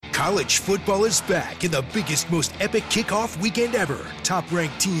College football is back in the biggest, most epic kickoff weekend ever.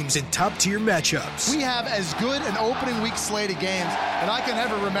 Top-ranked teams and top-tier matchups. We have as good an opening week slate of games that I can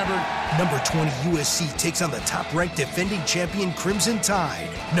ever remember. Number 20 USC takes on the top-ranked defending champion Crimson Tide.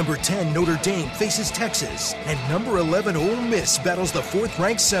 Number 10 Notre Dame faces Texas. And number 11 Ole Miss battles the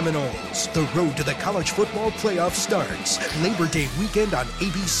 4th-ranked Seminoles. The road to the college football playoff starts Labor Day weekend on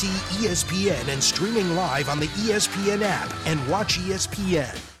ABC, ESPN, and streaming live on the ESPN app and Watch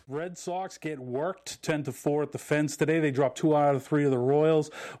ESPN. Red Sox get worked 10-4 at the Fence today. They dropped 2 out of 3 of the Royals.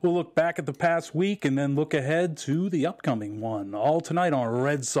 We'll look back at the past week and then look ahead to the upcoming one. All tonight on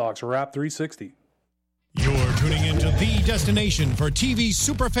Red Sox Wrap 360. You're tuning into the destination for TV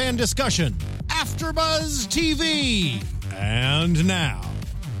superfan discussion, AfterBuzz TV. And now,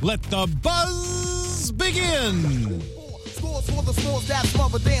 let the buzz begin. For the stores that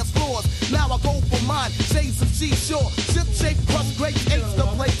smother dance floors. Now I go for mine. Shades of G-Shore. Ship shape, crust grapes, apes, the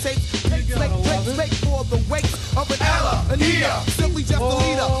plate tapes. Tapes make drapes, make for the wake of an Ella, an Nia. Simply just a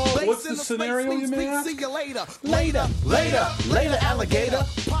leader. What's the scenario you may ask? See you later. Later, alligator.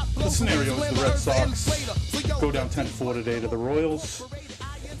 The scenario is the Red Sox go down 10-4 today to the Royals.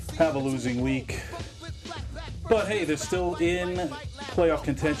 Have a losing week. But hey, they're still in playoff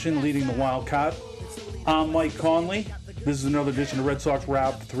contention, leading the wild card. I'm Mike Conley. This is another edition of Red Sox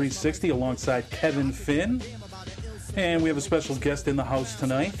Wrap 360 alongside Kevin Finn. And we have a special guest in the house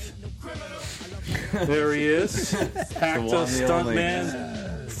tonight. There he is. Actor,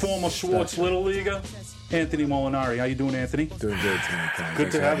 stuntman, former Schwartz Little Leaguer, Anthony Molinari. How you doing, Anthony? Doing good tonight.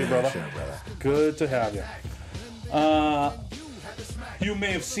 Good to have you, brother. Good to have you. You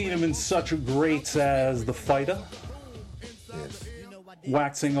may have seen him in such greats as The Fighter. Yes.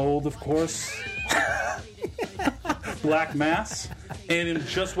 Waxing Old, of course. Black Mass, and in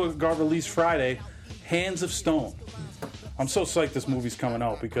just what got released Friday, Hands of Stone. I'm so psyched this movie's coming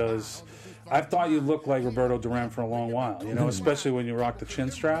out because I've thought you looked like Roberto Duran for a long while, you know, especially when you rock the chin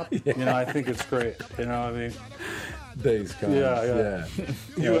strap. Yeah. You know, I think it's great. You know what I mean? Thanks, Con. Yeah.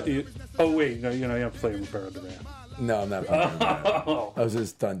 Oh, wait, no, you know, you're not playing Roberto Duran. No, I'm not playing that. I was his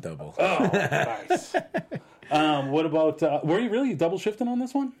stunt double. Oh, nice. What about, were you really double shifting on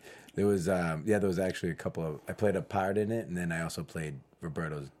this one? There was, there was actually a couple of, I played a part in it, and then I also played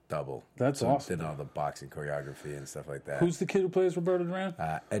Roberto's double. That's awesome. Did all the boxing choreography and stuff like that. Who's the kid who plays Roberto Duran?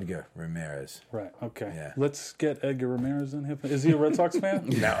 Edgar Ramirez. Right, okay. Yeah. Let's get Edgar Ramirez in here. Is he a Red Sox fan?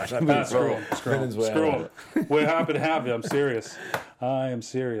 No, screw him. We're happy to have you. I'm serious. I am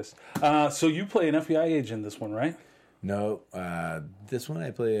serious. So you play an FBI agent in this one, right? No, this one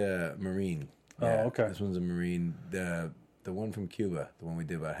I play a Marine. Yeah, oh, okay. This one's a Marine. The one from Cuba, the one we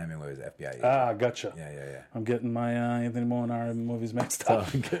did about Hemingway, was FBI agent. Ah, gotcha. Yeah. I'm getting my Anthony Molinari movies mixed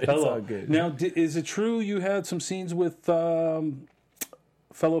up. It's all good. Hello. It's all good. Now, is it true you had some scenes with fellow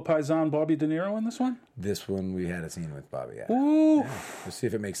Paisan Bobby De Niro in this one? This one we had a scene with Bobby. Yeah. Ooh. Yeah. We'll see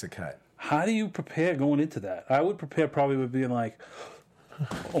if it makes the cut. How do you prepare going into that? I would prepare probably with being like,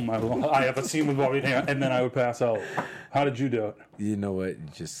 oh my Lord, I have a scene with Bobby De Niro, and then I would pass out. How did you do it? You know what? You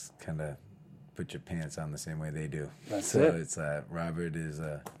just kind of put your pants on the same way they do. That's so it. It's Robert is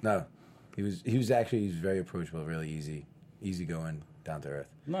no, he was very approachable, really easy going, down to earth.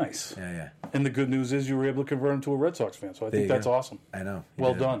 Nice. Yeah. And the good news is you were able to convert him to a Red Sox fan, so I think that's awesome. I know.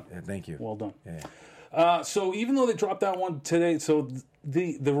 Well done. Yeah, thank you. Well done. Yeah. So even though they dropped that one today, so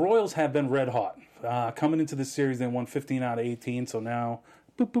the Royals have been red hot. Coming into this series, they won 15 out of 18, so now,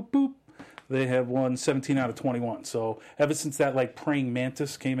 boop, they have won 17 out of 21. So ever since that, like, praying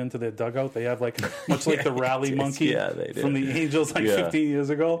mantis came into their dugout, they have, like, much like the rally monkey from the Angels, 15 years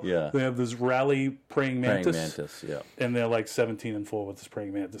ago. Yeah. They have this rally praying mantis. Yeah. And they're, like, 17-4 with this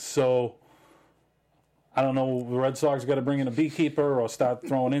praying mantis. So I don't know, the Red Sox got to bring in a beekeeper or start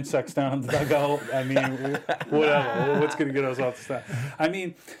throwing insects down in the dugout. I mean, whatever. What's going to get us off the start? I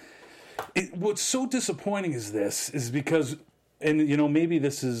mean, what's so disappointing is because, and, you know, maybe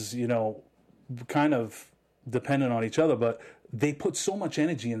this is, you know, kind of dependent on each other, but they put so much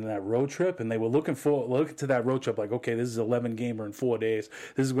energy into that road trip, and they were looking to that road trip like, okay, this is 11 gamer in 4 days.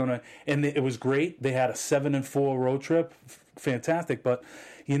 This is gonna, and it was great. They had a 7-4 road trip, fantastic. But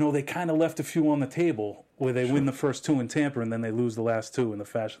you know, they kind of left a few on the table where they win the first 2 in Tampa, and then they lose the last 2 in the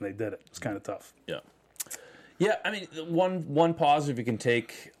fashion they did it. It's kind of tough. Yeah, I mean, one positive you can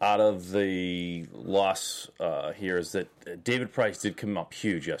take out of the loss here is that David Price did come up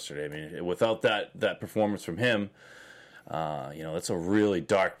huge yesterday. I mean, without that performance from him, you know, that's a really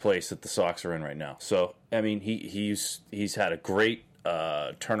dark place that the Sox are in right now. So, I mean, he's had a great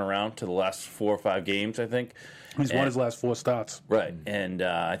turnaround to the last 4 or 5 games, I think. He's won his last 4 starts. Right, and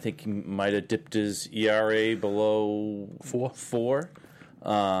I think he might have dipped his ERA below 4.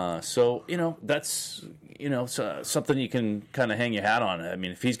 So, that's, something you can kind of hang your hat on. I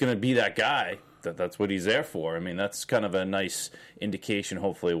mean, if he's going to be that guy, that's what he's there for. I mean, that's kind of a nice indication,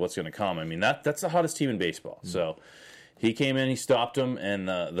 hopefully, of what's going to come. I mean, that's the hottest team in baseball. Mm-hmm. So he came in, he stopped him, and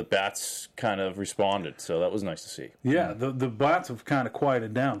the bats kind of responded. So that was nice to see. Yeah, the bats have kind of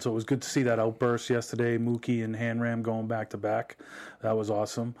quieted down. So it was good to see that outburst yesterday. Mookie and Hanram going back to back. That was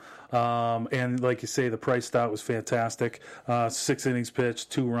awesome. And like you say, the Price start was fantastic. 6 innings pitched,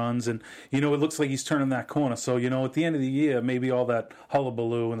 2 runs. And, it looks like he's turning that corner. So, at the end of the year, maybe all that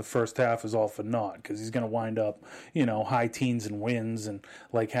hullabaloo in the first half is all for naught because he's going to wind up, high teens and wins and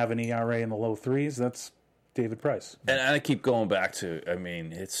like have an ERA in the low 3s. That's David Price. And I keep going back to,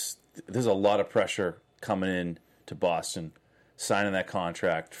 there's a lot of pressure coming in to Boston, signing that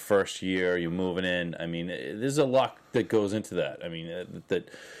contract, first year, you're moving in. I mean, there's a lot that goes into that. I mean,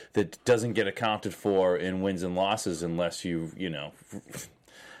 that doesn't get accounted for in wins and losses unless you,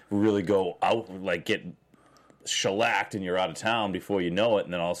 really go out, like get shellacked and you're out of town before you know it,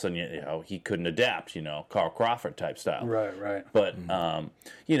 and then all of a sudden he couldn't adapt, Carl Crawford type style. Right. But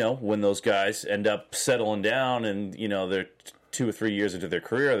when those guys end up settling down and they're 2 or 3 years into their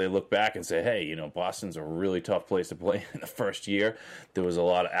career, they look back and say, hey, Boston's a really tough place to play in the first year. There was a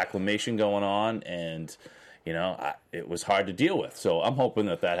lot of acclimation going on, and it was hard to deal with. So I'm hoping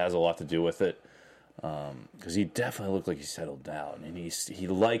that has a lot to do with it. Because he definitely looked like he settled down, and he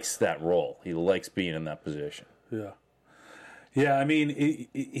likes that role. He likes being in that position. Yeah. I mean,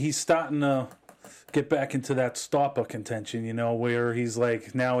 he's starting to get back into that stopper contention, where he's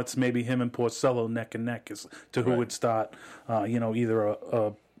like, now it's maybe him and Porcello neck and neck as to who would start, either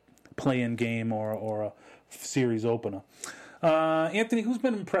a play-in game or a series opener. Anthony, who's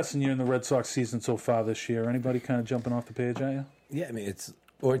been impressing you in the Red Sox season so far this year? Anybody kind of jumping off the page at you? Yeah, I mean, it's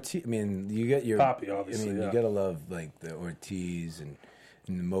Ortiz. I mean, you get your Poppy, obviously. I mean, you gotta love like the Ortiz and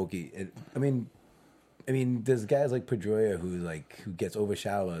the Mookie. I mean, there's guys like Pedroia who gets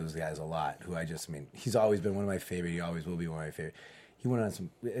overshadowed by those guys a lot. He's always been one of my favorite. He always will be one of my favorite. He went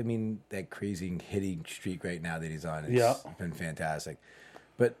on that crazy hitting streak right now that he's on. It's been fantastic.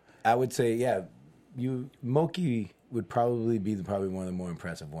 But I would say, Mookie would probably be one of the more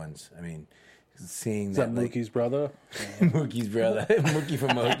impressive ones. I mean, seeing that Mookie's brother? Mookie's brother. Mookie from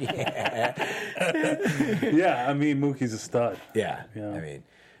Mookie. Yeah, I mean, Mookie's a stud. Yeah. I mean,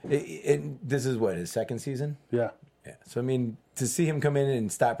 this is his second season? Yeah. So, I mean, to see him come in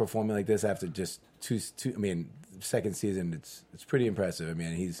and start performing like this after just second season, it's pretty impressive. I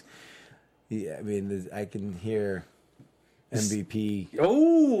mean, I can hear MVP.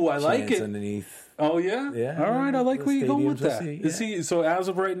 Oh, I like it. Underneath. Oh, yeah? Yeah. All right, I like where you're going with that. Is he, so as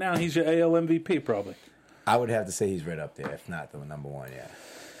of right now, he's your AL MVP probably? I would have to say he's right up there, if not the number one, yeah.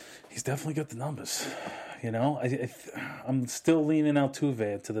 He's definitely got the numbers. I'm still leaning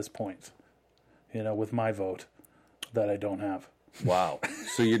Altuve to this point, with my vote that I don't have. Wow.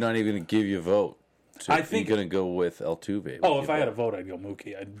 So you're not even going to give your vote? So I think you're going to go with Altuve. If I had a vote, I'd go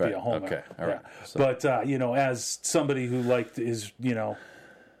Mookie. I'd be a homer. Okay, all right. So. But, as somebody who is,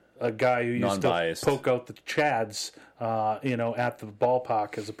 a guy who used to poke out the Chads, at the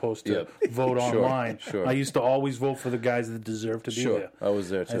ballpark as opposed to vote online. Sure. I used to always vote for the guys that deserve to be there. I was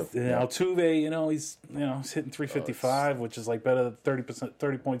there too. Altuve, he's hitting 355, which is like better than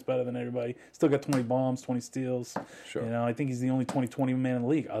 30 points better than everybody. Still got 20 bombs, 20 steals. Sure. I think he's the only 20-20 man in the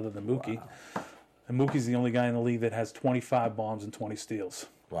league other than Mookie. Wow. And Mookie's the only guy in the league that has 25 bombs and 20 steals.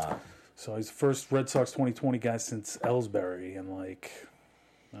 Wow. So he's the first Red Sox 20-20 guy since Ellsbury in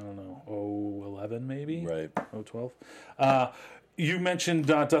I don't know, 2011 maybe? Right. 2012. You mentioned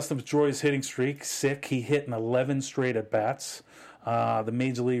Dustin Pedroia's hitting streak, sick. He hit in 11 straight at-bats. The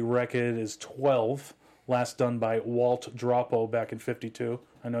Major League record is 12, last done by Walt Dropo back in 52.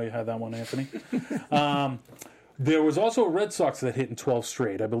 I know you had that one, Anthony. There was also a Red Sox that hit in 12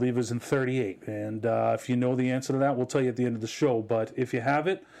 straight. I believe it was in 38. And if you know the answer to that, we'll tell you at the end of the show. But if you have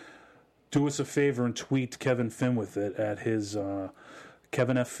it, do us a favor and tweet Kevin Finn with it at his...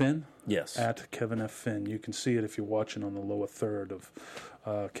 Kevin F. Finn? Yes. At Kevin F. Finn. You can see it if you're watching on the lower third of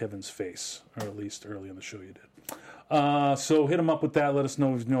Kevin's face, or at least early in the show you did. So hit him up with that. Let us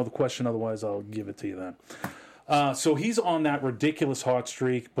know if you know the question. Otherwise, I'll give it to you then. So he's on that ridiculous hot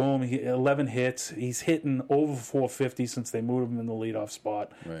streak. Boom, 11 hits. He's hitting over 450 since they moved him in the leadoff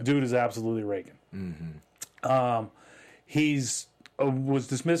spot. Right. Dude is absolutely raking. Mm-hmm. He's... was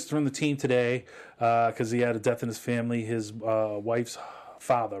dismissed from the team today because he had a death in his family. His wife's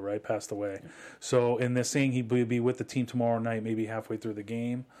father, passed away. And they're saying he'll be with the team tomorrow night, maybe halfway through the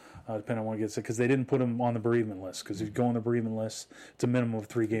game, depending on when he gets it, because they didn't put him on the bereavement list, because if you go on the bereavement list, it's a minimum of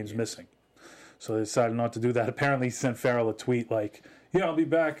 3 games missing. So they decided not to do that. Apparently he sent Farrell a tweet like, Yeah, I'll be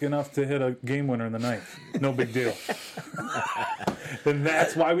back enough to hit a game winner in the ninth. No big deal. And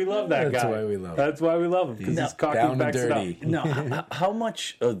that's why we love that guy. That's why we love him. That's why we love him, because he's cocky down and and backs it up. dirty. Now, how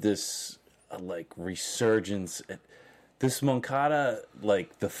much of this resurgence, this Moncada,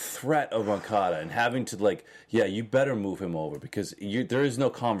 the threat of Moncada, and having to you better move him over because there is no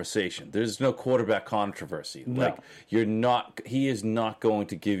conversation. There's no quarterback controversy. No. He is not going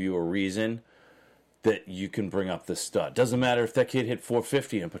to give you a reason that you can bring up the stud. Doesn't matter if that kid hit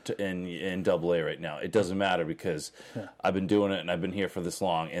 450 in AA right now. It doesn't matter because I've been doing it and I've been here for this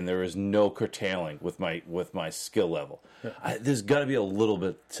long, and there is no curtailing with my skill level. Yeah. There's got to be a little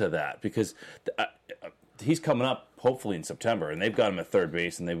bit to that because he's coming up hopefully in September, and they've got him at third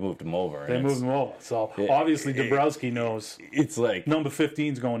base and they've moved him over. They moved him over, so obviously Dombrowski knows. It's like number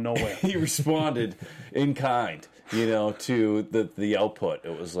 15's going nowhere. He responded in kind. To the output.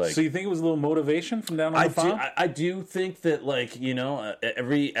 It was like. So you think it was a little motivation from down on the farm? I do think that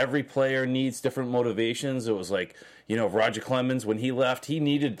every player needs different motivations. It was Roger Clemens, when he left, he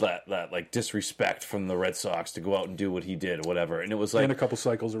needed that disrespect from the Red Sox to go out and do what he did or whatever. And it was in a couple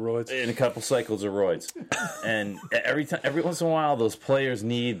cycles of roids. And every once in a while, those players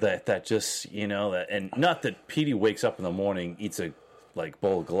need that just that, and not that Petey wakes up in the morning, eats a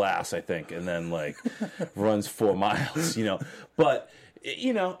bowl of glass, I think, and then runs 4 miles, But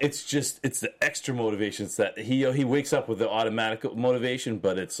it's the extra motivations that he wakes up with the automatic motivation,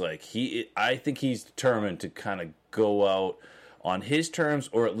 but it's I think he's determined to kind of go out on his terms,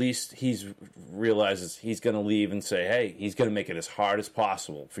 or at least realizes he's going to leave and say, hey, he's going to make it as hard as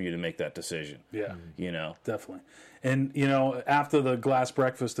possible for you to make that decision. Yeah, definitely. And after the glass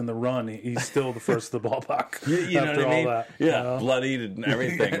breakfast and the run, he's still the first of the ballpark. You know what I mean? That, yeah, bloodied and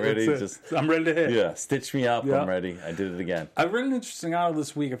everything, ready. I'm ready to hit. Yeah, stitch me up. Yeah. I'm ready. I did it again. I read an interesting article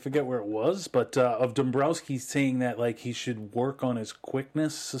this week. I forget where it was, but of Dombrowski saying that he should work on his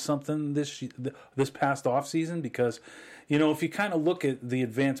quickness or something this past offseason because. If you kind of look at the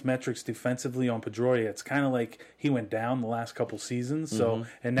advanced metrics defensively on Pedroia, it's kind of like he went down the last couple seasons. So,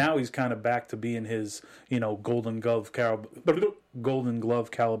 and now he's kind of back to being his, Golden Glove caliber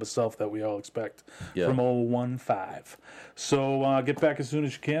self that we all expect from 0-1-5. So get back as soon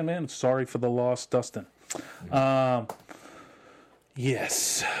as you can, man. Sorry for the loss, Dustin.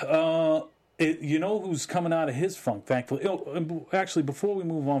 Yes. Who's coming out of his funk, thankfully? Actually, before we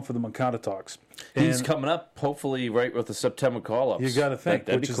move on for the Moncada talks. He's coming up, hopefully, right with the September call-ups. You got to think,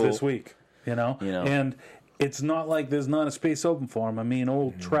 which is cool. This week, And it's not like there's not a space open for him. I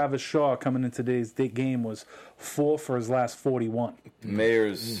mean, Travis Shaw coming in today's game was 4 for his last 41.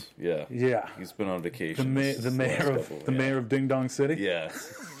 Mayor's, yeah. He's been on vacation. The mayor of Ding Dong City? Yeah.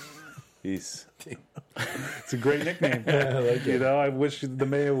 It's a great nickname. I like it. I wish the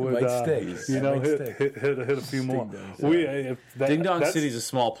mayor would, hit a few more. Ding Dong City's a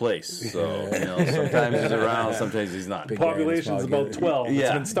small place, so sometimes he's around, sometimes he's not. Population's about 12. It's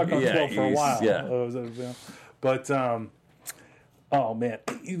been stuck on 12 for a while. Yeah. But oh man,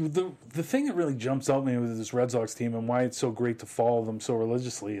 the thing that really jumps out at me with this Red Sox team and why it's so great to follow them so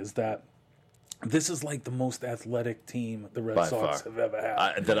religiously is that. This is the most athletic team the Red Sox have ever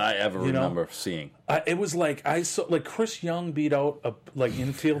had. That I ever remember seeing. It was I saw Chris Young beat out a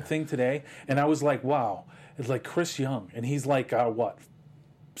infield thing today, and I was like, wow, it's Chris Young, and he's what?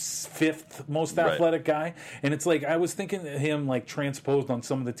 5th most athletic guy, and it's I was thinking of him transposed on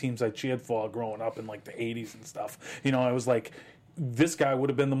some of the teams I cheered for growing up in the 80s and stuff. I was this guy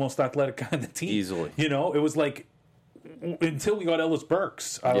would have been the most athletic guy on the team easily. It was until we got Ellis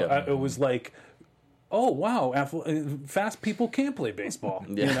Burks, it was oh wow, fast people can't play baseball.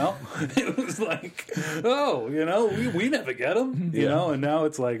 It was we never get them. And now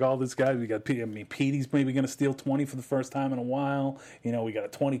it's all this guy. We got Petey's maybe going to steal 20 for the first time in a while. We got a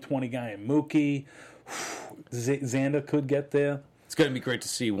 2020 guy in Mookie. Xander could get there. It's going to be great to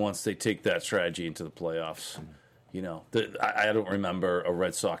see once they take that strategy into the playoffs. I don't remember a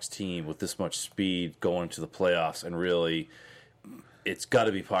Red Sox team with this much speed going to the playoffs and really. It's got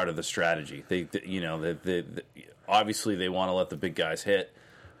to be part of the strategy. They obviously they want to let the big guys hit,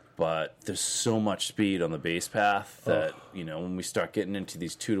 but there's so much speed on the base path that when we start getting into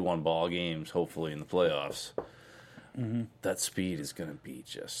these 2-1 ball games, hopefully in the playoffs, that speed is going to be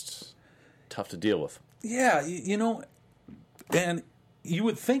just tough to deal with. Yeah, and you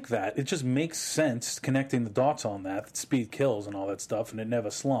would think that. It just makes sense connecting the dots on that speed kills and all that stuff, and it never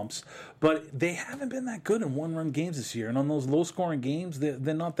slumps. But they haven't been that good in one-run games this year. And on those low-scoring games, they're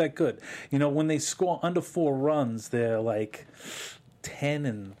not that good. When they score under 4 runs, they're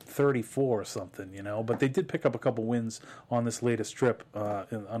 10-34 or something, you know. But they did pick up a couple wins on this latest trip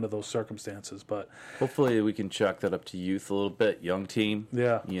under those circumstances. But hopefully we can chalk that up to youth a little bit, young team.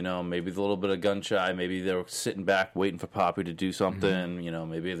 Yeah. You know, maybe a little bit of gun shy. Maybe they're sitting back waiting for Poppy to do something. Mm-hmm. You know,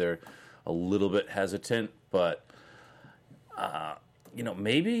 maybe they're a little bit hesitant. But, you know,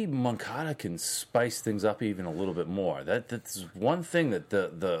 maybe Moncada can spice things up even a little bit more. That's one thing that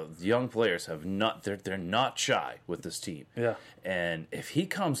the young players have not. They're not shy with this team. Yeah. And if he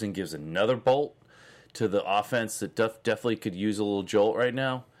comes and gives another bolt to the offense that definitely could use a little jolt right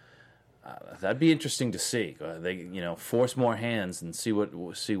now, that'd be interesting to see. They, you know, force more hands and see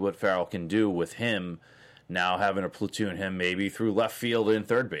what Farrell can do with him. Now having to platoon him maybe through left field and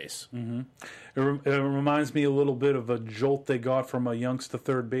third base. Mm-hmm. It reminds me a little bit of a jolt they got from a youngster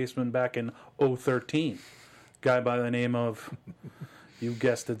third baseman back in 2013. Guy by the name of, you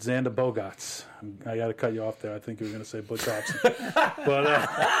guessed it, Xander Bogaerts. I got to cut you off there. I think you were going to say Butch Hobson. But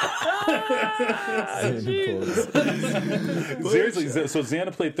seriously, so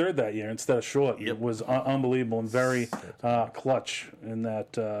Xander played third that year instead of short. Yep. It was unbelievable and very clutch in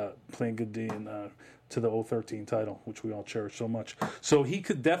that playing good D and to the 013 title, which we all cherish so much. So he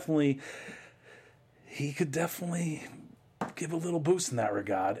could definitely give a little boost in that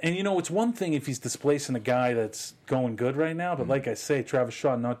regard. And, you know, it's one thing if he's displacing a guy that's going good right now, but like I say, Travis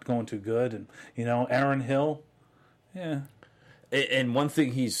Shaw not going too good. And, you know, Aaron Hill, yeah. And one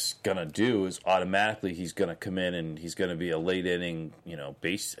thing he's going to do is automatically he's going to come in and he's going to be a late inning, you know,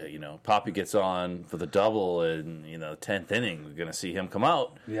 base, you know, Poppy gets on for the double and, you know, 10th inning, we're going to see him come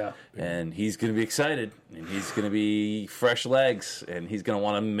out. Yeah. And he's going to be excited and he's going to be fresh legs and he's going to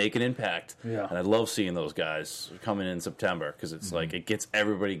want to make an impact. Yeah. And I love seeing those guys coming in September because it's like it gets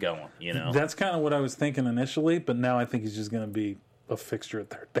everybody going, you know. That's kind of what I was thinking initially, but now I think he's just going to be a fixture at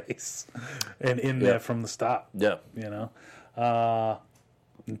third base and in there from the stop. Yeah. You know?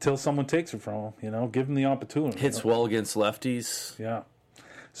 Until someone takes it from him, you know, give him the opportunity. Hits well against lefties. Yeah.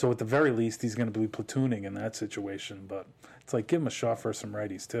 So at the very least, he's going to be platooning in that situation. But it's like, give him a shot for some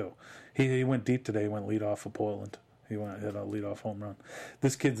righties, too. He went deep today. He went leadoff for Portland. He hit a leadoff home run.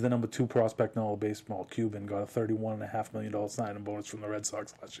 This kid's the number 2 prospect in all of baseball. Cuban got a $31.5 million signing bonus from the Red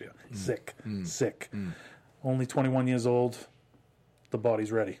Sox last year. Sick. Only 21 years old. The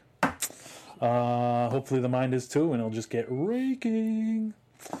body's ready. Hopefully the mind is too, and it'll just get raking.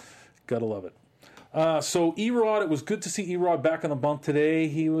 Gotta love it. So Erod, it was good to see Erod back on the bump today.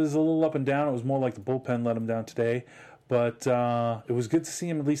 He was a little up and down. It was more like the bullpen let him down today. But it was good to see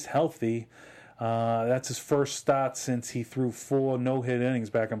him at least healthy. That's his first start since he threw 4 no-hit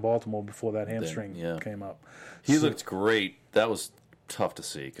innings back in Baltimore before that hamstring came up. He looked great. That was tough to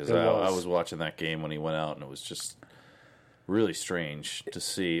see because I was watching that game when he went out, and it was just really strange to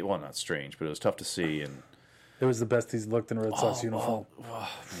see. Well, not strange, but it was tough to see. And it was the best he's looked in a Red Sox uniform. Man.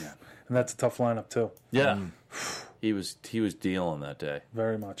 And that's a tough lineup, too. Yeah. He was dealing that day.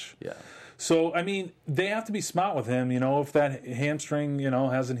 Very much. Yeah. So, I mean, they have to be smart with him. You know, if that hamstring, you know,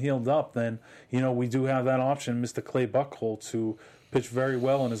 hasn't healed up, then, you know, we do have that option, Mr. Clay Buchholz, who pitched very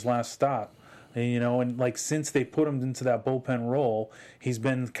well in his last start. And, you know, and like since they put him into that bullpen role, he's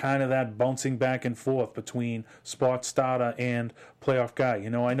been kind of that bouncing back and forth between spot starter and playoff guy. You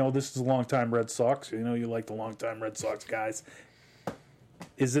know, I know this is a long-time Red Sox. You know, you like the long-time Red Sox guys.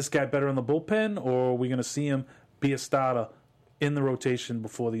 Is this guy better in the bullpen, or are we going to see him be a starter in the rotation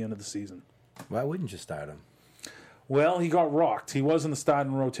before the end of the season? Why wouldn't you start him? Well, he got rocked. He was in the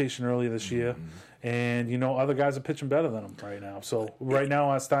starting rotation earlier this year. And, you know, other guys are pitching better than him right now. So, right now,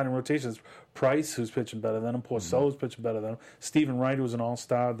 our starting rotation is Price, who's pitching better than him. Porcello, who's pitching better than him. Stephen Wright, who's an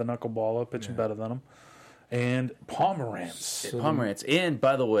all-star, the knuckleballer, pitching better than him. And Pomerantz. And,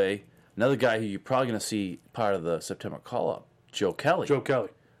 by the way, another guy who you're probably going to see part of the September call-up, Joe Kelly.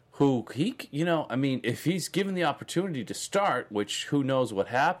 Who, you know, I mean, if he's given the opportunity to start, which who knows what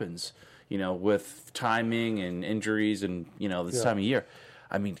happens, you know, with timing and injuries and, you know, this time of year.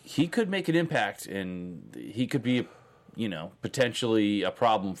 I mean, he could make an impact, and he could be, you know, potentially a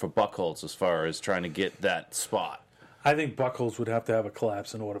problem for Buchholz as far as trying to get that spot. I think Buchholz would have to have a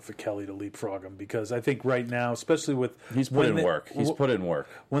collapse in order for Kelly to leapfrog him, because I think right now, especially with... He's put in work. Buchholz has put in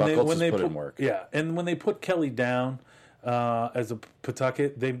work. Yeah, and when they put Kelly down as a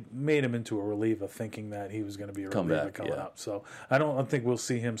Pawtucket, they made him into a reliever, thinking that he was going to be a reliever coming up. So I don't think we'll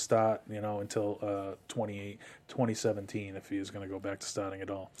see him start, you know, until 2017 if he is going to go back to starting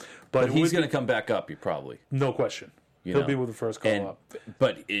at all. But he's going to come back up, probably. No question. He'll be with the first call up.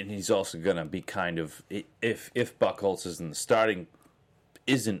 But he's also going to be kind of, if Buchholz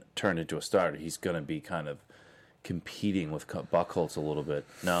isn't turned into a starter, he's going to be kind of competing with Buchholz a little bit.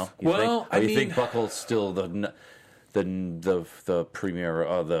 No? You think Buchholz still the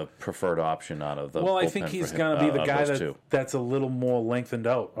premier, the preferred option out of the. Well, I bullpen think for he's him, going to be the of guy those two. that's a little more lengthened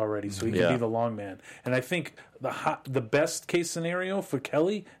out already, so he can be the long man. And I think the best case scenario for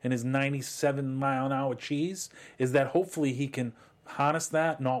Kelly and his 97-mile-an-hour cheese is that hopefully he can harness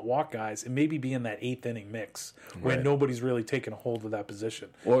that, not walk guys, and maybe be in that 8th inning mix where nobody's really taking a hold of that position.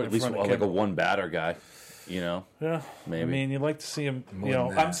 Or at least like a one batter guy. Yeah, maybe. I mean, you'd like to see him.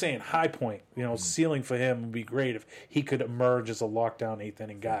 I'm saying high point. Ceiling for him would be great if he could emerge as a lockdown 8th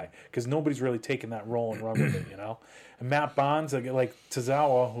inning guy because nobody's really taking that role and run with it. And Matt Bonds, like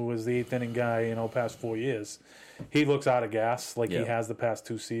Tozawa, who was the 8th inning guy, past 4 years, he looks out of gas like he has the past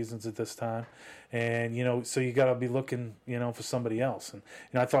 2 seasons at this time. And, so you got to be looking, for somebody else. And,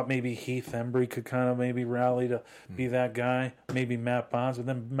 I thought maybe Heath Embry could kind of maybe rally to be that guy. Maybe Matt Bonds. But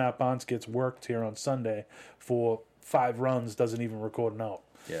then Matt Bonds gets worked here on Sunday for 5 runs, doesn't even record an out.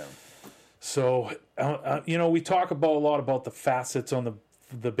 Yeah. So, we talk a lot about the facets on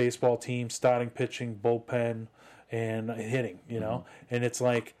the baseball team, starting pitching, bullpen, and hitting, And it's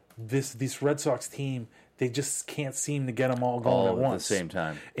like this Red Sox team, they just can't seem to get them all going at once. At the same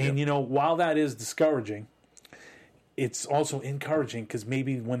time. And, while that is discouraging, it's also encouraging because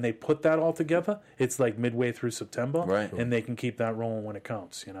maybe when they put that all together, it's like midway through September. Right. And they can keep that rolling when it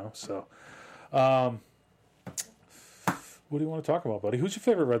counts, So, what do you want to talk about, buddy? Who's your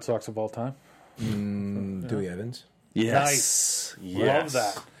favorite Red Sox of all time? Dewey Evans. Yes. Nice. Love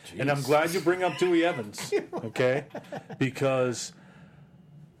that. Jeez. And I'm glad you bring up Dewey Evans, okay? Because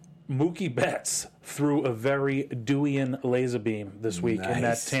Mookie Betts threw a very Deweyan laser beam this week in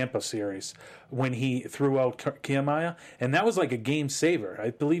that Tampa series when he threw out Kiermaier, and that was like a game saver.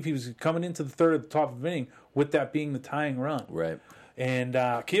 I believe he was coming into the third at the top of the inning with that being the tying run. Right. And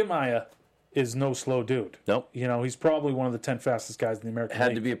Kiermaier is no slow dude. Nope. He's probably one of the 10 fastest guys in the American League.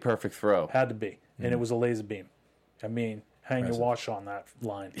 Had to be a perfect throw. Had to be. And it was a laser beam. I mean, hang your wash on that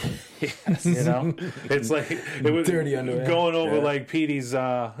line. It's like it was dirty underwear going over like Petey's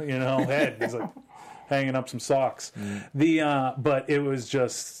head. He's like hanging up some socks. But it was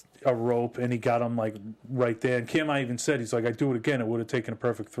just a rope, and he got him like right there. And Kim, I even said, he's like, I'd do it again. It would have taken a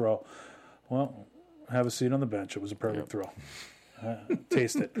perfect throw. Well, have a seat on the bench. It was a perfect throw.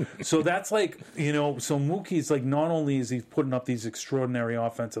 Taste it. So that's like, so Mookie's like, not only is he putting up these extraordinary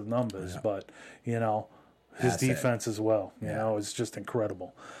offensive numbers, but, his defense as well, is just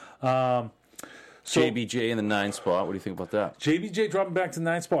incredible. So, JBJ in the 9 spot. What do you think about that? JBJ dropping back to the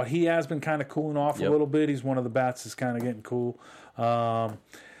 9 spot. He has been kind of cooling off a little bit. He's one of the bats that's kind of getting cool.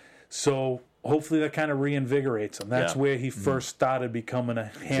 So hopefully that kind of reinvigorates him. That's where he first started becoming a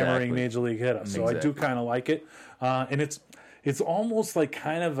hammering major league hitter. So I do kind of like it. And it's almost like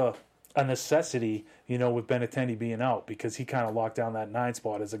kind of a necessity, with Benintendi being out, because he kind of locked down that 9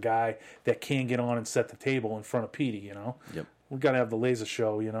 spot as a guy that can get on and set the table in front of Petey, Yep. We got to have the laser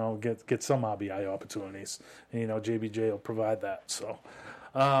show, get some RBI opportunities. And, JBJ will provide that. So,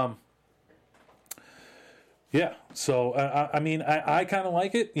 So, I kind of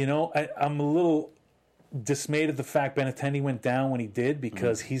like it. I'm a little dismayed at the fact Benintendi went down when he did,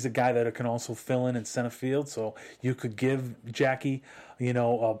 because he's a guy that can also fill in center field. So you could give Jackie,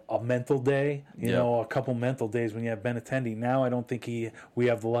 a mental day, a couple mental days when you have Benintendi. Now I don't think we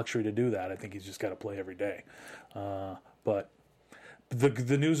have the luxury to do that. I think he's just got to play every day. But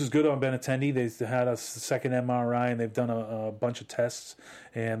the news is good on Benintendi. They had a second MRI and they've done a bunch of tests,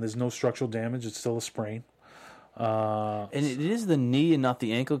 and there's no structural damage. It's still a sprain. And it is the knee and not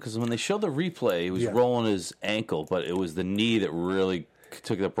the ankle, because when they showed the replay, it was rolling his ankle, but it was the knee that really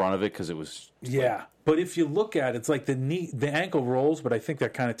took the brunt of it, because it was but if you look at it, it's like the ankle rolls, but I think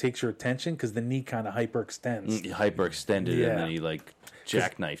that kind of takes your attention because the knee kind of hyperextends. He hyperextended and then he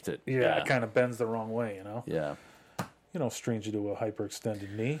jackknifed it. It kind of bends the wrong way, Yeah. Stranger to a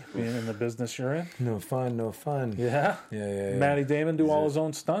hyperextended knee, being in the business you're in. No fun. Yeah? Yeah. Matty Damon do all his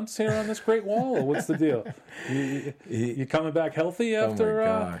own stunts here on this Great Wall, or what's the deal? You coming back healthy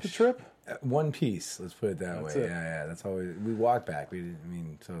after the trip? One piece, let's put it that way. Yeah. That's how we walked back.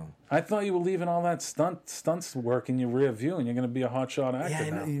 So I thought you were leaving all that stunts work in your rear view, and you're going to be a hotshot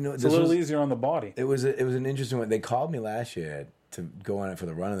actor now. It's a little easier on the body. It was an interesting one. They called me last year to go on it for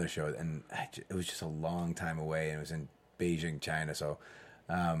the run of the show, and it was just a long time away, and it was in Beijing, China. So,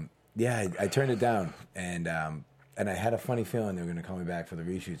 I turned it down, and I had a funny feeling they were going to call me back for the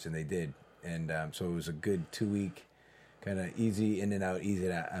reshoots, and they did. And so it was a good 2-week, kind of easy in and out,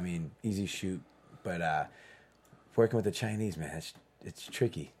 easy shoot. But working with the Chinese, man, it's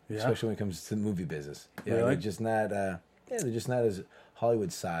tricky, especially when it comes to the movie business. Really? They're just not as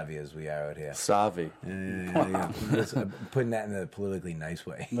Hollywood savvy as we are out here. Savvy. Yeah. I'm putting that in a politically nice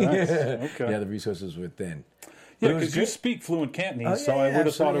way. Nice. Okay. Yeah, the resources were thin. Yeah, But it was because you great. speak fluent Cantonese, Oh, so yeah, I would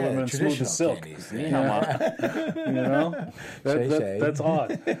have thought it absolutely, would have been smooth as silk. Traditional Cantonese. You know, Shay. that's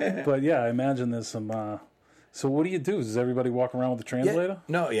odd. But yeah, I imagine there's some. So what do you do? Does everybody walk around with a translator?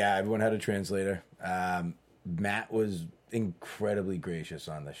 No, yeah, everyone had a translator. Matt was incredibly gracious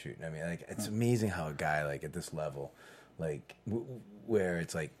on the shoot. I mean, like, it's amazing how a guy like at this level, like where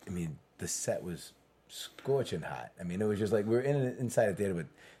it's like, I mean, the set was scorching hot. I mean, it was just like we're inside a theater, but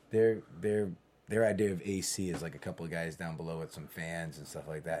their idea of AC is like a couple of guys down below with some fans and stuff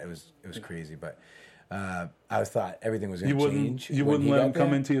like that. It was crazy, but I thought everying was going to change. You when wouldn't he let got him come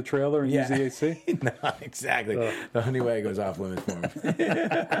there. into your trailer and use the AC? No, exactly. The only way it goes off limits for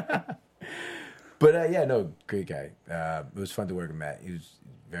him. But yeah, no, great guy. It was fun to work with Matt. He was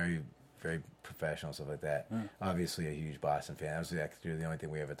very, very professional, stuff like that. Obviously, a huge Boston fan. That was actually the only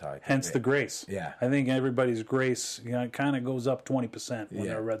thing we ever talked. Hence the grace. Yeah. I think everybody's grace kind of goes up 20% when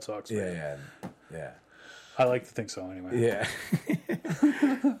they're a Red Sox fan. Yeah. I like to think so anyway. Yeah.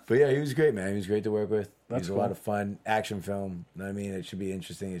 But yeah, he was great, man. He was great to work with. That's he was cool. a lot of fun. Action film. You know what I mean? It should be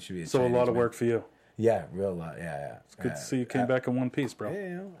interesting. It should be So a exciting, lot of man. work for you. Yeah, real lot. Yeah. It's Good to see you came back in one piece, bro. Yeah,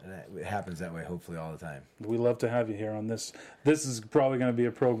 you know, and it happens that way hopefully all the time. We love to have you here on this. This is probably going to be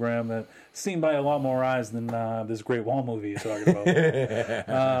a program that's seen by a lot more eyes than this Great Wall movie you're talking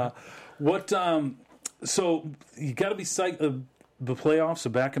about. So you got to be psyched. The playoffs are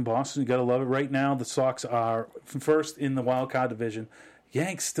back in Boston. You got to love it. Right now, the Sox are first in the wild card division.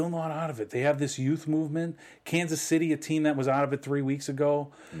 Yanks still not out of it. They have this youth movement. Kansas City, a team that was out of it 3 weeks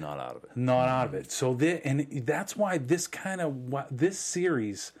ago, Not out of it. not out of it. So that's why this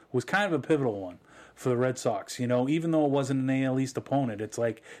series was kind of a pivotal one for the Red Sox. You know, even though it wasn't an AL East opponent, it's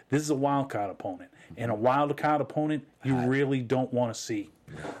like this is a wild card opponent, and a wild card opponent you really don't want to see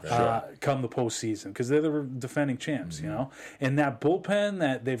come the postseason because they're the defending champs. You know, and that bullpen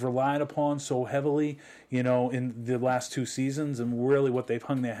that they've relied upon so heavily, you know, in the last two seasons, and really what they've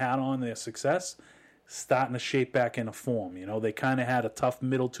hung their hat on, their success, starting to shape back into form. You know, they kind of had a tough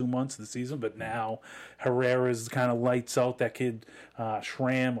middle 2 months of the season, but now Herrera's kind of lights out. That kid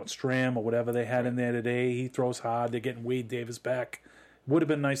Stram or whatever they had in there today, he throws hard. They're getting Wade Davis back. Would have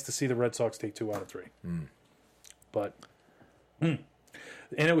been nice to see the Red Sox take 2 out of 3. But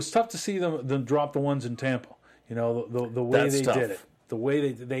and it was tough to see them drop the ones in Tampa. You know, the way That's they tough. did it. The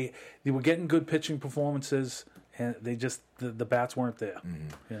way they were getting good pitching performances, and they just the bats weren't there.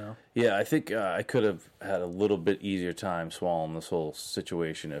 You know. Yeah, I think I could have had a little bit easier time swallowing this whole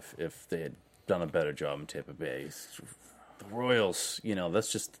situation if they had done a better job in Tampa Bay. The Royals, you know,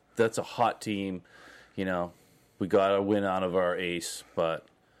 that's a hot team. You know, we got a win out of our ace, but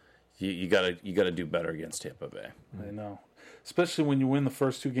you gotta do better against Tampa Bay. I know. Especially when you win the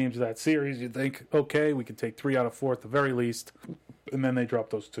first 2 games of that series, you think, okay, we can take 3 out of 4 at the very least, and then they drop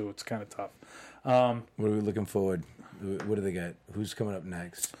those 2. It's kind of tough. What are we looking forward? What do they got? Who's coming up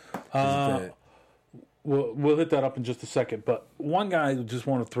next? We'll hit that up in just a second. But one guy I just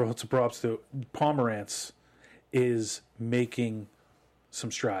want to throw out some props to, Pomerantz, is making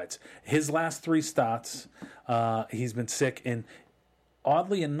some strides. His last 3 starts, he's been sick, and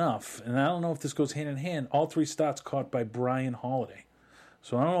oddly enough, and I don't know if this goes hand in hand, all 3 starts caught by Brian Holiday.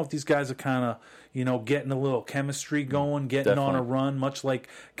 So I don't know if these guys are kind of, you know, getting a little chemistry going, getting on a Definitely. run, much like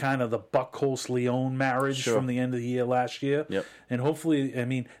kind of the Buckholz-Leone marriage from the end of the year last year. Yep. And hopefully, I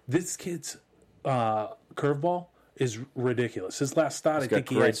mean, this kid's curveball is ridiculous. His last start, I got think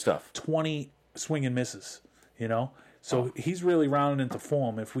he great had stuff. 20 swing and misses, you know? So he's really rounding into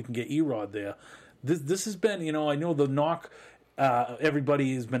form if we can get Erod there. This has been, you know, I know the knock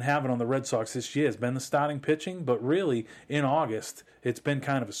everybody has been having on the Red Sox this year has been the starting pitching, but really in August it's been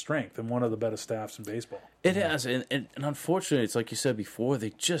kind of a strength and one of the better staffs in baseball. It has, and unfortunately, it's like you said before,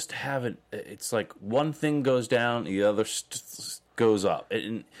 they just haven't. It's like one thing goes down, the other goes up.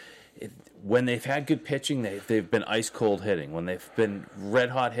 When they've had good pitching, they've been ice cold hitting. When they've been red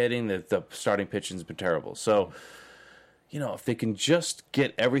hot hitting, the starting pitching's been terrible. So, you know, if they can just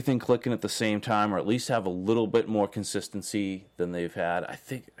get everything clicking at the same time, or at least have a little bit more consistency than they've had, I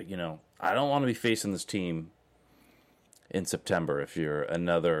think, you know, I don't want to be facing this team in September if you're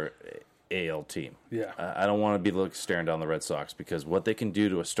another AL team. Yeah. I don't want to be staring down the Red Sox because what they can do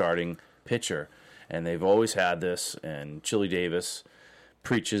to a starting pitcher, and they've always had this, and Chili Davis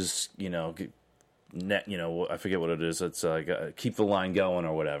preaches, you know, I forget what it is. It's like keep the line going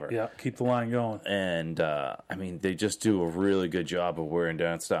or whatever. Yeah, keep the line going. And, I mean, they just do a really good job of wearing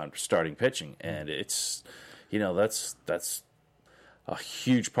down starting pitching. And it's, you know, that's a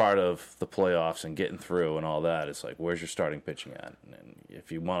huge part of the playoffs and getting through and all that is like, where's your starting pitching at? And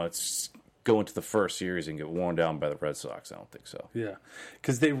if you want to go into the first series and get worn down by the Red Sox, I don't think so. Yeah,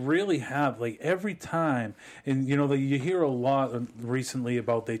 because they really have, like, every time, and, you know, you hear a lot recently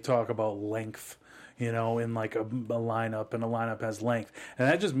about, they talk about length, you know, in, like, a lineup, and a lineup has length. And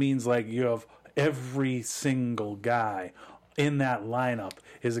that just means, like, you have every single guy in that lineup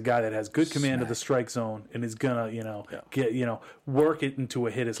is a guy that has good command of the strike zone and is gonna, you know, get, you know, work it into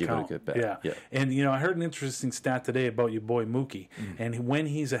a hitter's count. Give it a good bat. Yeah. And, you know, I heard an interesting stat today about your boy Mookie, and when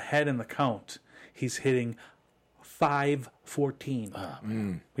he's ahead in the count, he's hitting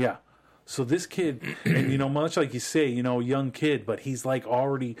 .514. Yeah. So this kid, and, you know, much like you say, you know, young kid, but he's like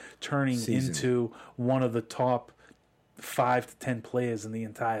already turning into one of the top 5 to 10 players in the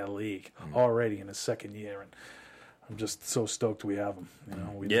entire league already in his second year. And I'm just so stoked we have him. You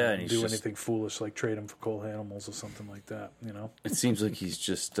know, we don't do anything foolish like trade him for Cole Animals or something like that. You know, it seems like he's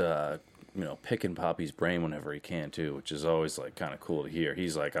just you know, picking Poppy's brain whenever he can too, which is always like kind of cool to hear.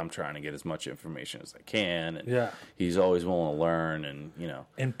 He's like, I'm trying to get as much information as I can, and he's always willing to learn, and you know,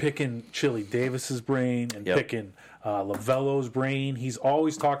 and picking Chili Davis's brain and picking Lavello's brain. He's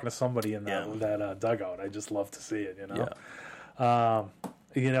always talking to somebody in that dugout. I just love to see it. You know,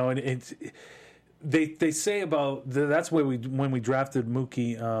 you know, and it's. They say about that's where when we drafted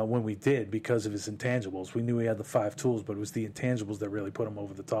Mookie when we did, because of his intangibles. We knew he had the 5 tools, but it was the intangibles that really put him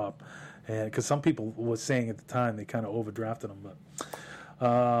over the top. And because some people were saying at the time they kind of overdrafted him,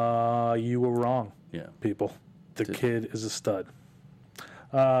 but you were wrong. Yeah, people. The kid is a stud.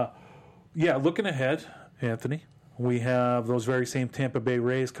 Looking ahead, Anthony, we have those very same Tampa Bay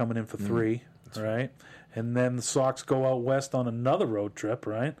Rays coming in for 3, right? And then the Sox go out west on another road trip,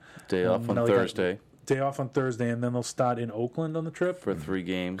 right? Day off on Thursday. Day off on Thursday, and then they'll start in Oakland on the trip? For 3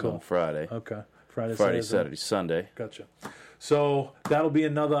 games on Friday. Okay. Friday, Saturday, Sunday. Gotcha. So that'll be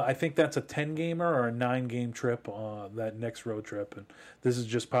another, I think that's a 10-gamer or a 9-game trip, that next road trip. And this is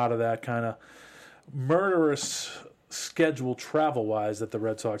just part of that kind of murderous schedule travel-wise that the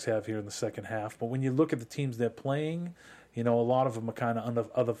Red Sox have here in the second half. But when you look at the teams they're playing, you know, a lot of them are kind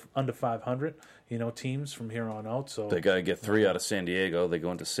of under 500, you know, teams from here on out. So they got to get 3 out of San Diego. They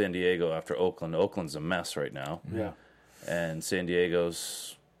go into San Diego after Oakland. Oakland's a mess right now. Yeah. And San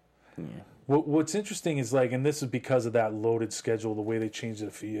Diego's... Yeah. What's interesting is, like, and this is because of that loaded schedule, the way they changed it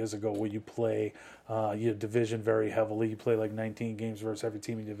a few years ago, where you play your division very heavily. You play like 19 games versus every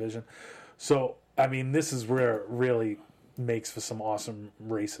team in your division. So, I mean, this is where it really makes for some awesome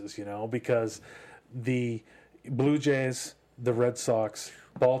races, you know, because the Blue Jays, the Red Sox,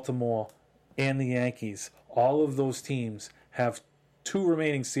 Baltimore, and the Yankees, all of those teams have 2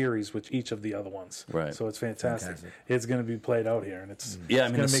 remaining series with each of the other ones. Right. So it's fantastic. It's going to be played out here, and it's I mean,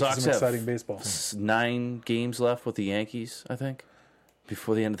 going to the make Sox some exciting baseball. 9 games left with the Yankees, I think,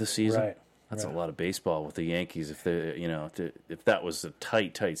 before the end of the season. Right. That's a lot of baseball with the Yankees. If they, you know, if that was a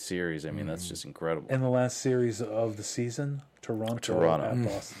tight series, I mean, that's just incredible. And the last series of the season, Toronto. At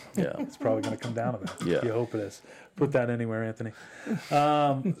Boston. Yeah, it's probably going to come down to that. Yeah, you hope it is. Put that anywhere, Anthony.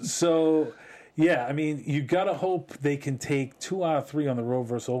 So, yeah, I mean, you got to hope they can take 2 out of 3 on the road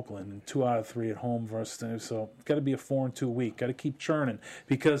versus Oakland and 2 out of 3 at home versus. So it's got to be a 4-2 week. Got to keep churning,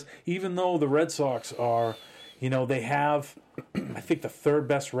 because even though the Red Sox are, you know, they have, I think, the 3rd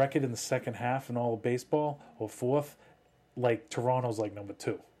best record in the second half in all of baseball, or 4th. Like, Toronto's like number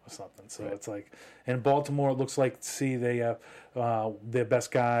 2 or something. So it's like, and Baltimore, it looks like, they have their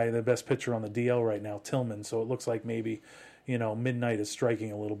best guy, their best pitcher on the DL right now, Tillman. So it looks like maybe, you know, midnight is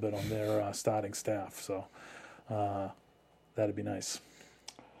striking a little bit on their starting staff. So that'd be nice.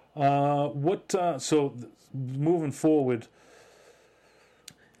 So moving forward,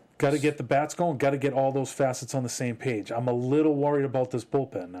 got to get the bats going. Got to get all those facets on the same page. I'm a little worried about this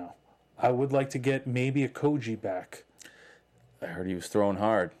bullpen now. I would like to get maybe a Koji back. I heard he was throwing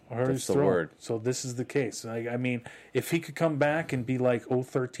hard. That's the word. So this is the case. I mean, if he could come back and be like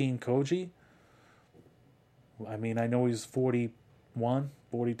 013 Koji, I mean, I know he's 41,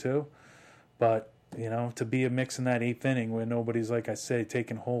 42, but, you know, to be a mix in that 8th inning where nobody's, like I say,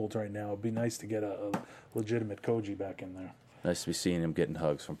 taking hold right now, it'd be nice to get a legitimate Koji back in there. Nice to be seeing him getting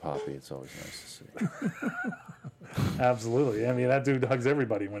hugs from Poppy. It's always nice to see. Absolutely. I mean, that dude hugs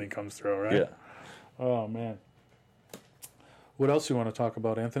everybody when he comes through, right? Yeah. Oh, man. What else you want to talk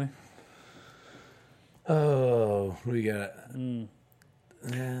about, Anthony? Oh, what do we got?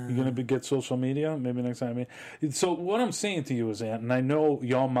 You're going to get social media maybe next time. I mean, so what I'm saying to you is, Ant, and I know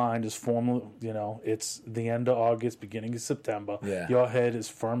your mind is formally, you know, it's the end of August, beginning of September. Yeah. Your head is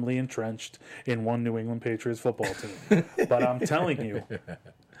firmly entrenched in one New England Patriots football team. But I'm telling you,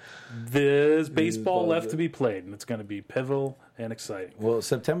 there's baseball left to be played, and it's going to be pivotal and exciting. Well,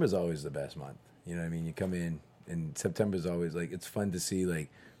 September's always the best month. You know what I mean? You come in, and September's always like it's fun to see like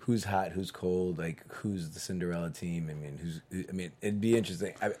who's hot, who's cold, like who's the Cinderella team. I mean, it'd be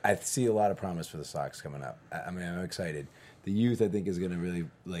interesting. I see a lot of promise for the Sox coming up. I'm excited. The youth, I think, is going to really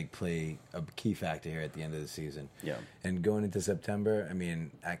like play a key factor here at the end of the season. Yeah. And going into September, I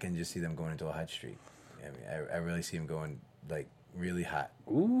mean, I can just see them going into a hot streak. I mean, I really see them going like really hot.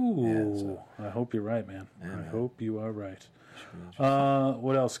 Ooh, Yeah, I hope you're right, man. Yeah, I man. hope you are right.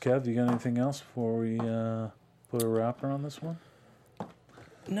 What else, Kev? You got anything else before we put a wrapper on this one?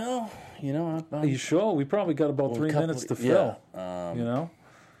 No, you know, Are you sure? We probably got about 3 minutes to fill. Yeah. You know,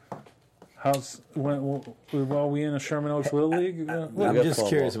 are we in a Sherman Oaks Little League? I'm got just 12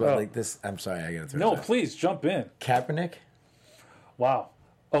 curious balls. about Oh. like this. I'm sorry, I got to throw No, this out. please jump in. Kaepernick Wow.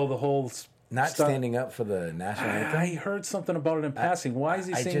 Oh, the whole not stuff. standing up for the national anthem. I heard something about it in passing. Why is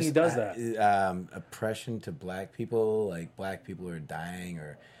he I saying just- he does that? Oppression to black people, like black people are dying,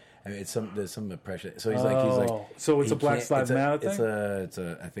 or I mean, there's some oppression. So he's Oh, like, so it's he a Black can't- Lives Matter It's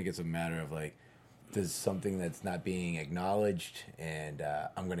a. I think it's a matter of like, there's something that's not being acknowledged, and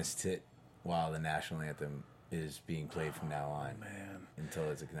I'm going to sit while the national anthem is being played from now on, until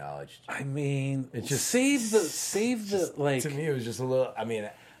it's acknowledged. I mean, It's just save the like. To me, it was just a little. I mean,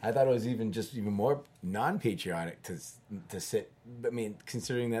 I thought it was even more non-patriotic to sit. I mean,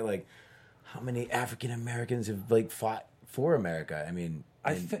 considering that like how many African Americans have like fought for America. I mean,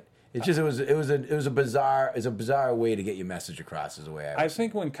 I and think it's just it was a bizarre way to get your message across. Is the way I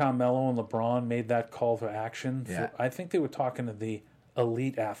think when Carmelo and LeBron made that call to action, Yeah. I think they were talking to the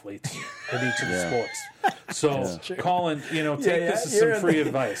elite athletes at each of the sports. So, Colin, take this as some free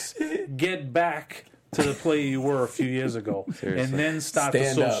advice. Get back to the player you were a few years ago, and then start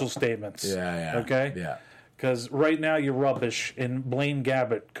Stand the up. social statements. Yeah. Okay? Yeah. Because right now you're rubbish, and Blaine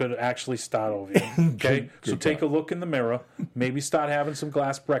Gabbert could actually start over you. Okay? So take a look in the mirror, maybe start having some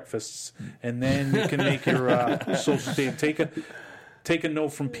glass breakfasts, and then you can make your social statement. Take a note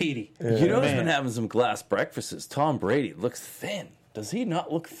from Petey. You know who's Man. been having some glass breakfasts? Tom Brady looks thin. Does he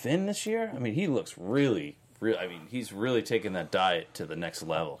not look thin this year? I mean, he looks really. I mean, he's really taken that diet to the next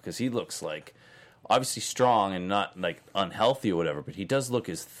level because he looks like obviously strong and not like unhealthy or whatever, but he does look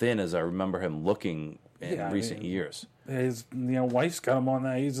as thin as I remember him looking in recent years. His wife's got him on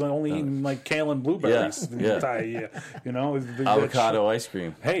that. He's only eating like kale and blueberries the entire year. Avocado ice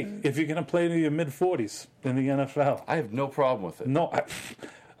cream. Hey, if you're gonna play to your mid 40s in the NFL, I have no problem with it. no,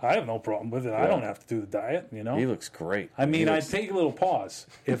 I have no problem with it. I don't have to do the diet. He looks great. I mean, He I'd looks- take a little pause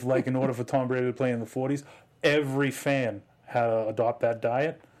if, like, in order for Tom Brady to play in the 40s, every fan had to adopt that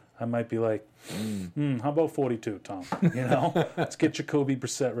diet. I might be like, how about 42, Tom? Let's get Jacoby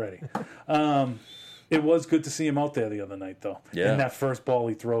Brissett ready. It was good to see him out there the other night, though. Yeah. And that first ball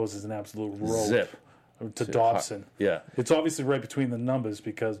he throws is an absolute rope Zip. to Dobson. Yeah. It's obviously right between the numbers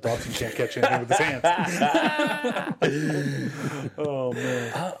because Dobson can't catch anything with his hands. Oh,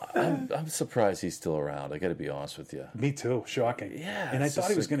 man. I'm surprised he's still around. I got to be honest with you. Me too. Shocking. Yeah, And I it's thought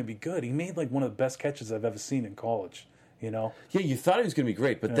just he was like- going to be good. He made like one of the best catches I've ever seen in college. Yeah, you thought he was going to be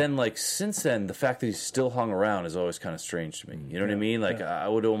great, but then, like, since then, the fact that he's still hung around is always kind of strange to me. You know what I mean? Like, I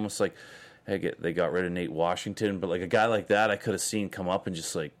would almost like, they got rid of Nate Washington, but like a guy like that, I could have seen come up and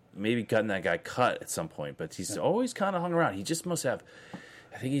just like maybe gotten that guy cut at some point. But he's always kind of hung around. He just must have.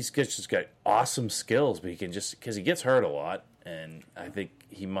 I think he's just got awesome skills, but he can just because he gets hurt a lot, and I think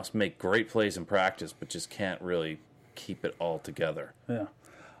he must make great plays in practice, but just can't really keep it all together. Yeah.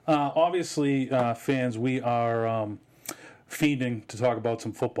 Obviously, fans, we are feeding to talk about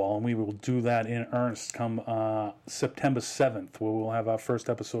some football, and we will do that in earnest come September 7th, where we'll have our first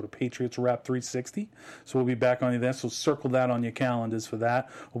episode of Patriots Wrap 360. So we'll be back on you then, so circle that on your calendars for that.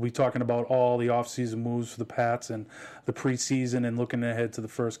 We'll be talking about all the offseason moves for the Pats and the preseason and looking ahead to the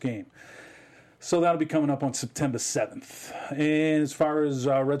first game. So that'll be coming up on September 7th. And as far as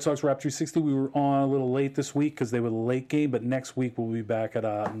Red Sox Wrap 360, we were on a little late this week because they were the late game, but next week we'll be back at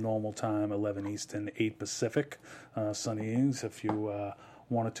our normal time, 11 Eastern, 8 Pacific. Sunny innings if you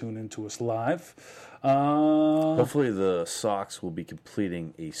want to tune into us live. Hopefully, the Sox will be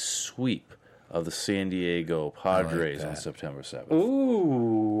completing a sweep of the San Diego Padres on September 7th.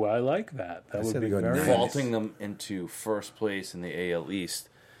 Ooh, I like that. That would said be they go very nice. nice. Vaulting them into first place in the AL East,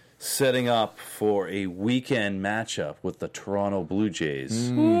 setting up for a weekend matchup with the Toronto Blue Jays.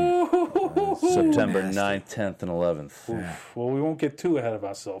 September 9th, 10th, and 11th. Well, we won't get too ahead of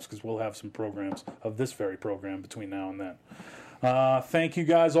ourselves because we'll have some programs of this very program between now and then. Thank you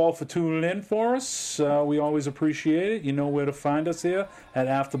guys all for tuning in for us. We always appreciate it. You know where to find us here at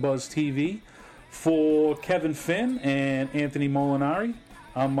AfterBuzz TV. For Kevin Finn and Anthony Molinari,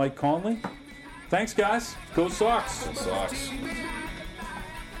 I'm Mike Conley. Thanks, guys. Go Sox. Sox.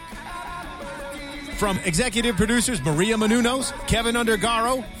 From executive producers Maria Menounos, Kevin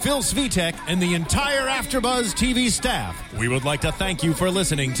Undergaro, Phil Svitek, and the entire AfterBuzz TV staff, we would like to thank you for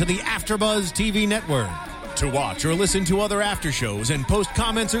listening to the AfterBuzz TV network. To watch or listen to other after shows and post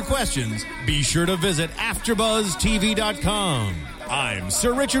comments or questions, be sure to visit AfterBuzzTV.com. I'm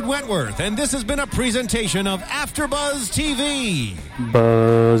Sir Richard Wentworth, and this has been a presentation of AfterBuzz TV.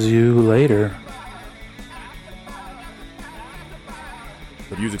 Buzz you later.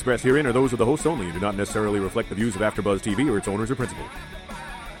 The views expressed herein are those of the hosts only and do not necessarily reflect the views of AfterBuzz TV or its owners or principals.